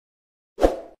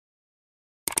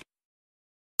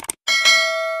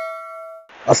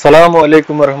আসসালামু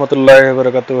আলাইকুম রহমতুল্লাহি ওয়া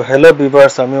বারাকাতুহু। হ্যালো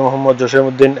ভিউয়ার্স, আমি মোহাম্মদ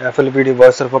জসিমউদ্দিন এফএলবিডি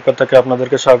ভয়েসের পক্ষ থেকে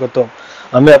আপনাদেরকে স্বাগতম।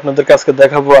 আমি আপনাদেরকে আজকে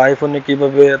দেখাবো আইফোনে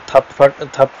কিভাবে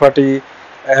থার্ড পার্টি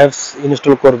অ্যাপস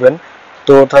ইনস্টল করবেন।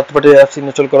 তো থার্ড পার্টি অ্যাপস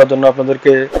ইনস্টল করার জন্য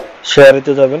আপনাদেরকে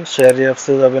শেয়ারিতে যাবেন, শেয়ারি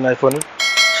অ্যাপসে যাবেন। আইফোনে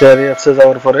শেয়ারি অ্যাপসে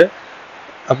যাওয়ার পরে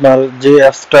আপনার যে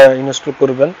অ্যাপসটা ইনস্টল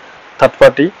করবেন থার্ড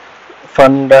পার্টি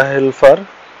ফান্ডা হেল্পার,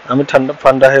 আমি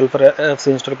ফান্ডা হেল্পার অ্যাপস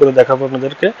ইনস্টল করে দেখাবো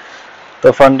আপনাদেরকে। তো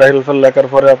ফান্ডা হেল্পার লেখার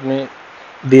পরে আপনি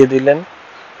দিয়ে দিলেন,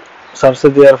 সার্চে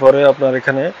দেওয়ার পরে আপনার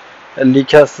এখানে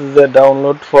লিখে আছে যে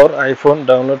download for iPhone,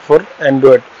 download for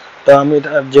Android. তো আমি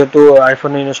যেহেতু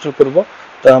আইফোনে ইনস্টল করব,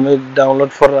 তো আমি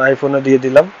ডাউনলোড ফর আইফোনে দিয়ে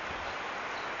দিলাম।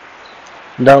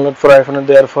 ডাউনলোড ফর আইফোনে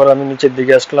দেওয়ার পর আমি নিচের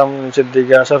দিকে আসলাম। নিচের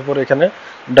দিকে আসার পর এখানে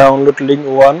ডাউনলোড লিঙ্ক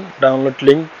 1, ডাউনলোড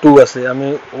লিঙ্ক 2 আছে। আমি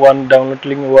ডাউনলোড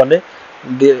লিঙ্ক 1-এ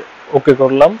দিয়ে ওকে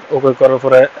করলাম। ওকে করার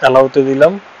পরে অ্যালাউতে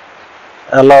দিলাম,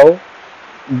 অ্যালাউ,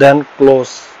 দেন ক্লোজ।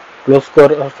 ক্লোজ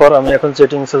করার পর আমি এখন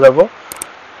সেটিংসে যাব।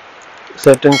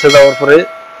 সেটিংসে যাওয়ার পরে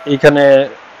এইখানে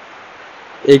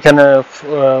এইখানে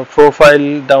প্রোফাইল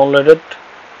ডাউনলোডেড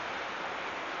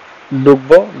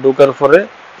ঢুকবো। ঢুকার পরে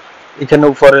এখানে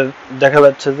উপরে দেখা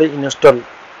যাচ্ছে যে ইনস্টল,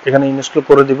 এখানে ইনস্টল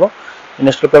করে দিব।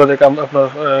 ইনস্টল করে দেখে আপনার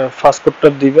পাসওয়ার্ডটা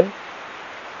দিবেন।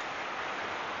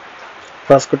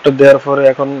 পাসওয়ার্ডটা দেওয়ার পরে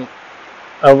এখন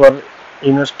আবার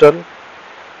ইনস্টল,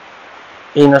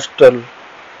 ইনস্টল।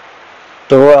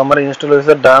 তো আমার ইনস্টল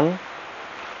হয়েছে, ডান।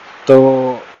 তো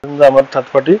আমার থার্ড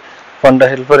পার্টি ফান্ডা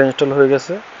হেল্পার ইনস্টল হয়ে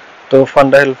গেছে। তো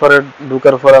ফান্ডা হেল্পারে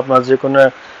ঢোকার পর আপনার যে কোনো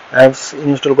অ্যাপস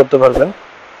ইনস্টল করতে পারবেন।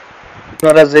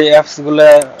 আপনারা যে অ্যাপসগুলো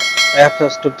অ্যাপ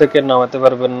স্টোর থেকে নামাতে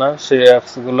পারবেন না, সেই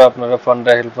অ্যাপসগুলো আপনারা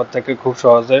ফান্ডা হেল্পার থেকে খুব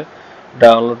সহজে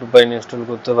ডাউনলোড বা ইনস্টল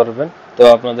করতে পারবেন। তো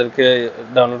আপনাদেরকে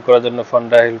ডাউনলোড করার জন্য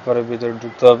ফান্ডা হেল্পারের ভিতরে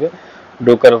ঢুকতে হবে।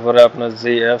 ঢোকার পরে আপনার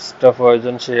যে অ্যাপসটা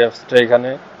প্রয়োজন সেই অ্যাপসটা এখানে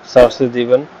সার্চে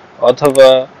দিবেন, অথবা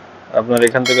আপনার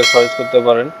এখান থেকে সার্চ করতে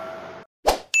পারেন